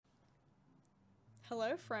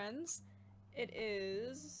Hello, friends. It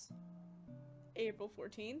is April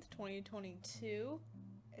 14th, 2022.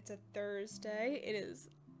 It's a Thursday. It is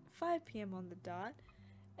 5 p.m. on the dot,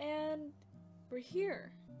 and we're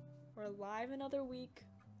here. We're alive another week.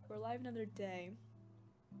 We're alive another day,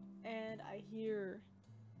 and I hear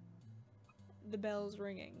the bells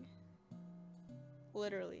ringing.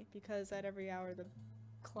 Literally, because at every hour the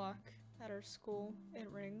clock at our school, it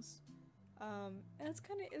rings. And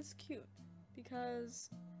it's cute because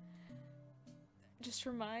it just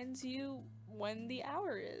reminds you when the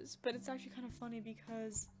hour is. But it's actually kind of funny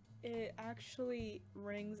because it actually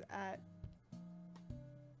rings at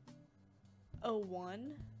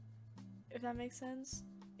 01, if that makes sense.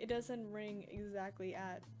 It doesn't ring exactly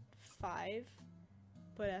at 5,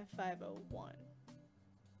 but at 5:01.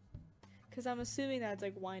 Because I'm assuming that's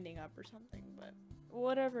like winding up or something, but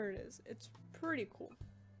whatever it is, it's pretty cool.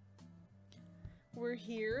 We're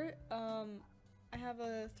here. I have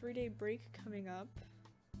a 3-day break coming up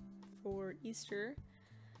for Easter,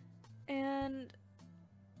 and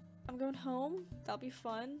I'm going home. That'll be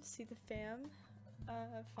fun. See the fam.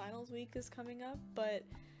 Finals week is coming up, but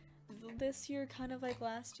this year, kind of like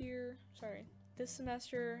last year, this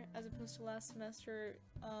semester as opposed to last semester,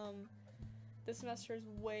 this semester is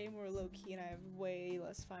way more low-key and I have way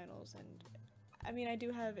less finals, and I mean I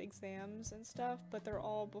do have exams and stuff, but they're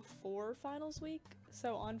all before finals week,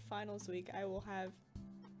 so on finals week I will have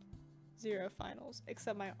 0 finals,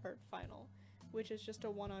 except my art final, which is just a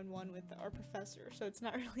one-on-one with our professor, so it's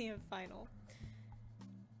not really a final.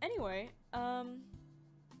 Anyway,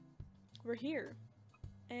 we're here,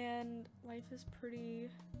 and life is pretty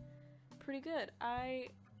good.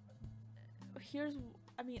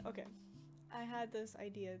 Okay. I had this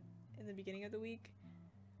idea in the beginning of the week,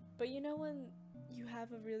 but you know when you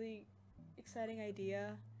have a really exciting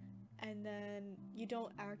idea and then you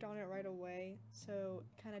don't act on it right away, so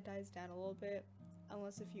it kind of dies down a little bit,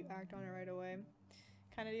 unless if you act on it right away,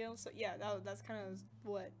 kind of deal. So yeah, that's kind of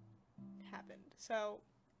what happened. So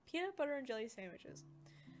peanut butter and jelly sandwiches,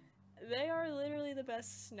 they are literally the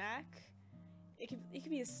best snack. It could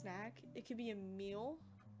be a snack, it could be a meal.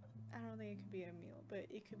 I don't think it could be a meal, but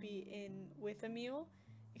it could be in with a meal.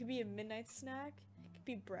 It could be a midnight snack. It could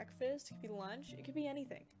be breakfast. It could be lunch. It could be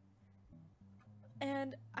anything.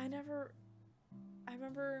 And I remember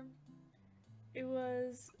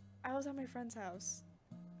I was at my friend's house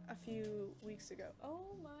a few weeks ago.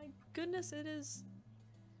 Oh my goodness, it is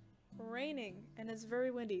raining and it's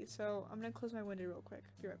very windy, so I'm gonna close my window real quick.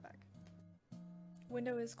 Be right back.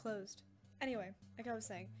 Window is closed. Anyway, like I was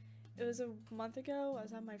saying, it was a month ago. I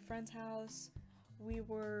was at my friend's house. We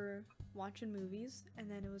were watching movies, and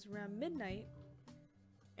then it was around midnight,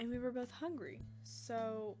 and we were both hungry.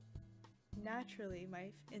 So naturally,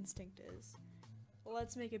 my instinct is,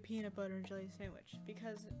 let's make a peanut butter and jelly sandwich.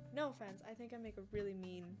 Because, no offense, I think I make a really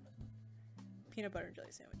mean peanut butter and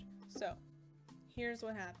jelly sandwich. So here's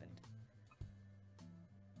what happened.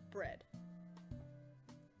 Bread.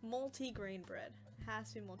 Multi-grain bread.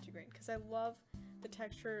 Has to be multi-grain, because I love the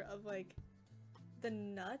texture of like the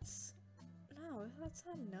nuts. No, that's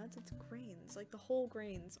not nuts, it's grains, like the whole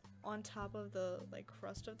grains on top of the like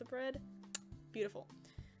crust of the bread. Beautiful.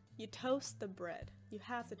 You toast the bread. You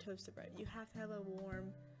have to toast the bread. You have to have a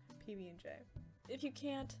warm PB&J. If you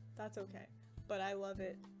can't, that's okay, but I love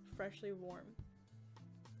it freshly warm.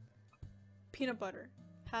 Peanut butter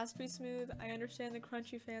has to be smooth. I understand the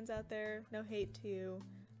crunchy fans out there, no hate to you.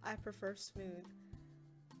 I prefer smooth.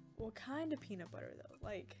 What kind of peanut butter though?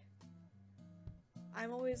 Like,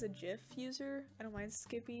 I'm always a Jif user. I don't mind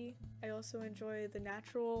Skippy. I also enjoy the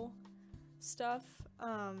natural stuff,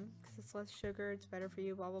 because it's less sugar, it's better for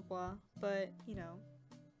you, blah blah blah. But, you know,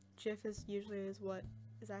 Jif is usually what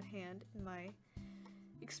is at hand in my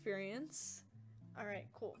experience. Alright,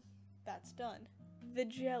 cool. That's done. The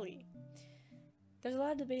jelly. There's a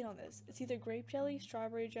lot of debate on this. It's either grape jelly,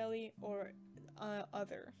 strawberry jelly, or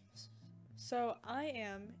other. So I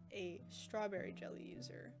am a strawberry jelly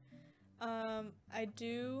user. I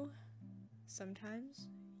do sometimes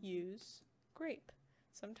use grape,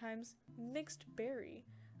 sometimes mixed berry.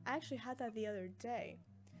 I actually had that the other day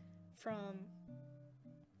from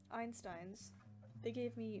Einstein's. They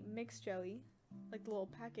gave me mixed jelly, like the little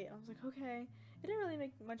packet, and I was like, okay, it didn't really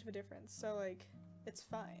make much of a difference, so like, it's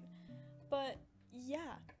fine. But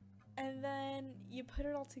yeah, and then you put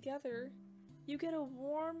it all together, you get a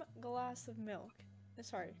warm glass of milk.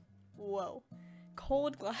 Sorry, whoa,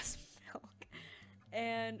 cold glass of milk,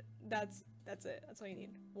 and that's it. That's all you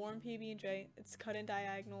need. Warm PB&J. It's cut in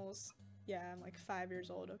diagonals. Yeah, I'm like 5 years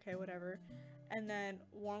old. Okay, whatever. And then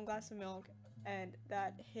warm glass of milk, and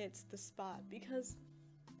that hits the spot because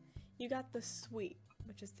You got the sweet,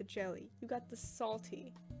 which is the jelly. You got the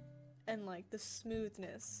salty and like the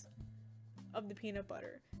smoothness of the peanut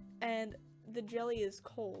butter. And the jelly is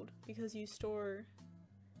cold because you store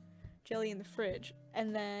jelly in the fridge,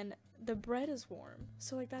 and then the bread is warm.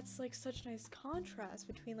 So like that's like such nice contrast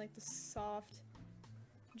between like the soft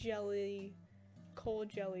jelly, cold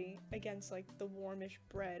jelly against like the warmish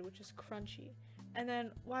bread, which is crunchy. And then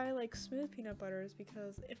why I like smooth peanut butter is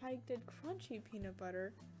because if I did crunchy peanut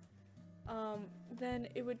butter, then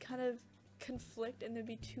it would kind of conflict and there'd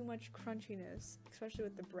be too much crunchiness, especially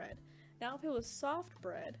with the bread. Now if it was soft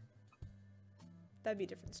bread, that'd be a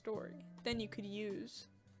different story. Then you could use,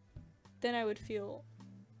 then I would feel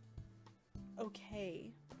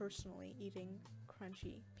okay personally eating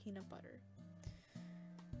crunchy peanut butter.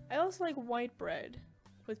 I also like white bread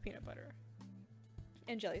with peanut butter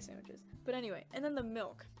and jelly sandwiches. But anyway, and then the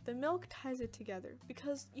milk. The milk ties it together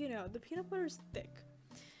because, you know, the peanut butter is thick,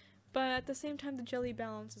 but at the same time the jelly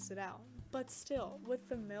balances it out. But still, with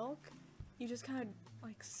the milk, you just kind of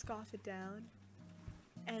like scoff it down,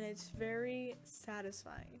 and it's very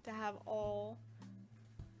satisfying to have all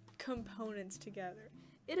components together.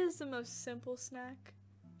 It is the most simple snack,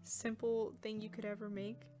 simple thing you could ever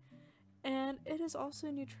make, and it is also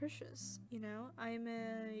nutritious. You know, I'm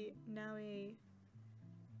now a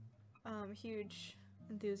huge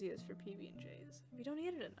enthusiast for PB&Js. We don't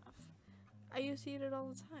eat it enough. I used to eat it all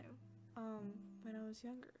the time when I was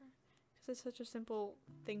younger because it's such a simple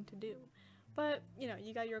thing to do. But you know,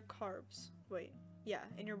 you got your carbs.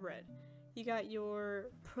 In your bread. You got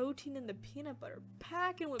your protein in the peanut butter,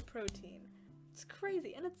 packing with protein. It's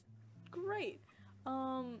crazy and it's great.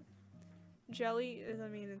 Jelly is, I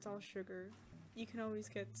mean, it's all sugar. You can always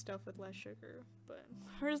get stuff with less sugar, but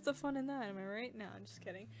where's the fun in that? Am I right? No, I'm just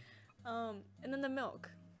kidding. And then the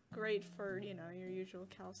milk, great for, you know, your usual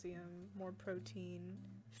calcium, more protein,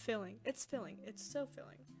 filling. It's filling. It's so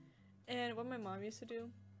filling. And what my mom used to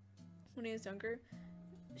do when I was younger,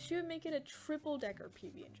 she would make it a triple-decker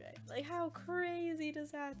PB&J. Like, how crazy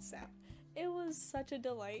does that sound? It was such a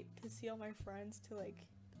delight to see all my friends to like,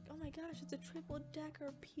 oh my gosh, it's a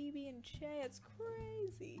triple-decker PB&J. It's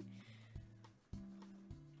crazy.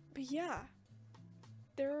 But yeah,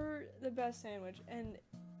 they're the best sandwich, and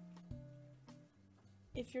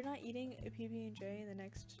if you're not eating a PB&J in the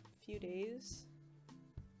next few days,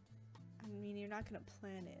 I mean, you're not gonna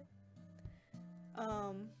plan it.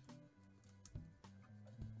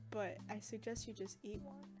 But I suggest you just eat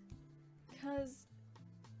one, because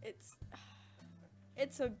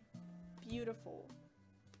it's a beautiful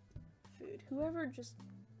food. Whoever just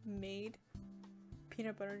made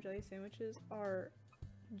peanut butter and jelly sandwiches are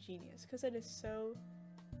genius, because it is so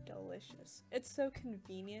delicious. It's so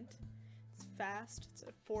convenient. It's fast. It's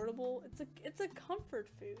affordable. It's a comfort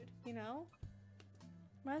food, you know?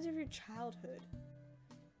 Reminds you of your childhood.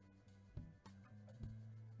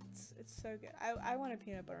 It's so good. I want a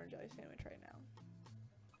peanut butter and jelly sandwich right now.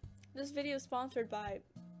 This video is sponsored by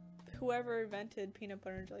whoever invented peanut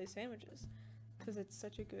butter and jelly sandwiches, because it's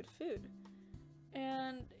such a good food.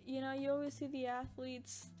 And, you know, you always see the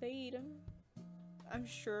athletes, they eat them. I'm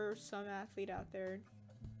sure some athlete out there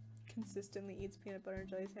consistently eats peanut butter and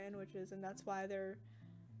jelly sandwiches, and that's why they're,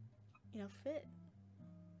 you know, fit.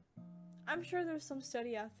 I'm sure there's some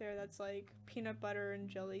study out there that's like peanut butter and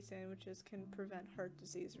jelly sandwiches can prevent heart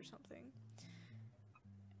disease or something.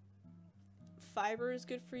 Fiber is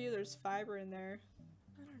good for you. There's fiber in there.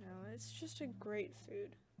 I don't know. It's just a great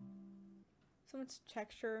food. So much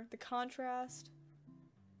texture. The contrast.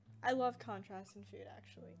 I love contrast in food,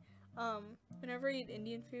 actually. Whenever I eat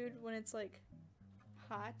Indian food, when it's like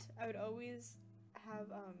hot, I would always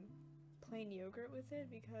have plain yogurt with it,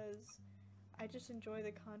 because I just enjoy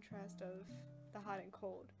the contrast of the hot and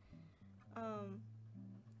cold. I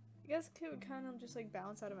guess it would kind of just like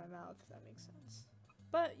bounce out of my mouth, if that makes sense.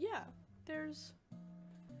 But yeah, it's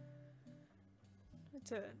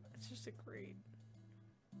just a great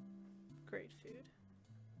food.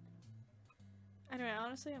 Anyway,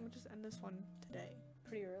 honestly, I'm gonna just end this one today,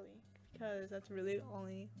 pretty early, because that's really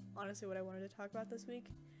only, honestly, what I wanted to talk about this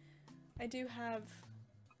week. I do have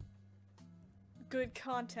good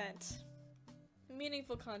content.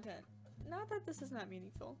 Meaningful content. Not that this is not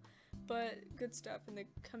meaningful, but good stuff in the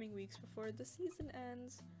coming weeks before the season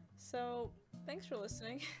ends. So, thanks for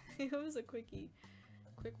listening. It was a quick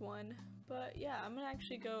one. But yeah, I'm gonna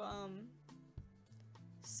actually go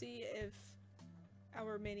see if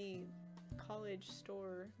our mini college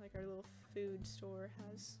store, like our little food store,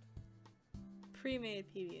 has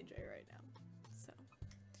pre-made PB&J right now. So,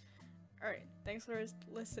 alright, thanks for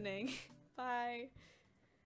listening. Bye!